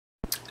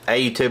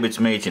Hey YouTube, it's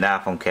me, your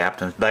iPhone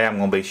Captain. Today I'm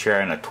going to be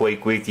sharing a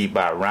tweak with you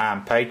by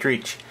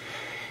Petrich.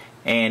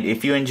 And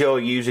if you enjoy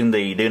using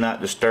the Do Not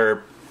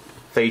Disturb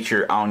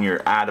feature on your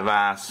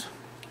iDevice,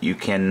 you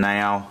can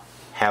now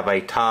have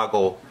a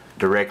toggle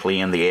directly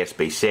in the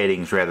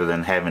SBSettings rather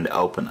than having to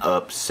open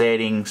up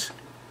settings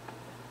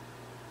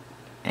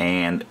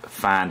and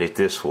find it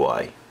this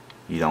way.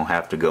 You don't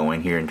have to go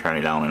in here and turn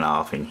it on and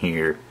off in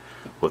here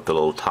with the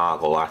little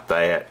toggle like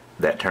that.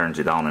 That turns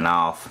it on and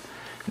off.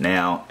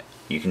 Now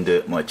you can do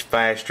it much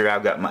faster.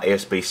 I've got my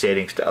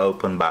SBSettings to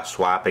open by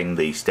swiping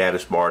the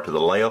status bar to the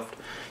left.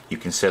 You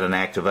can set an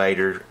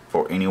activator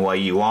for any way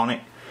you want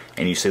it,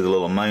 and you see the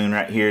little moon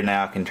right here.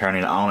 Now I can turn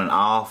it on and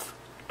off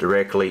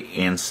directly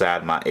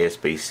inside my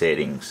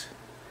SBSettings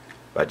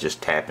by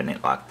just tapping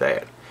it like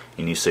that.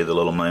 And you see the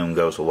little moon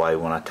goes away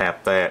when I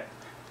tap that.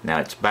 Now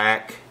it's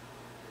back.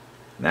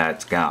 Now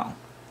it's gone.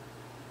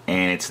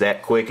 And it's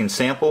that quick and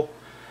simple.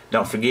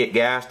 Don't forget,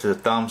 guys, to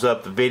thumbs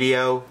up the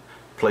video.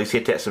 Please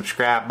hit that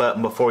subscribe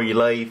button before you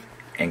leave,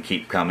 and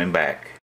keep coming back.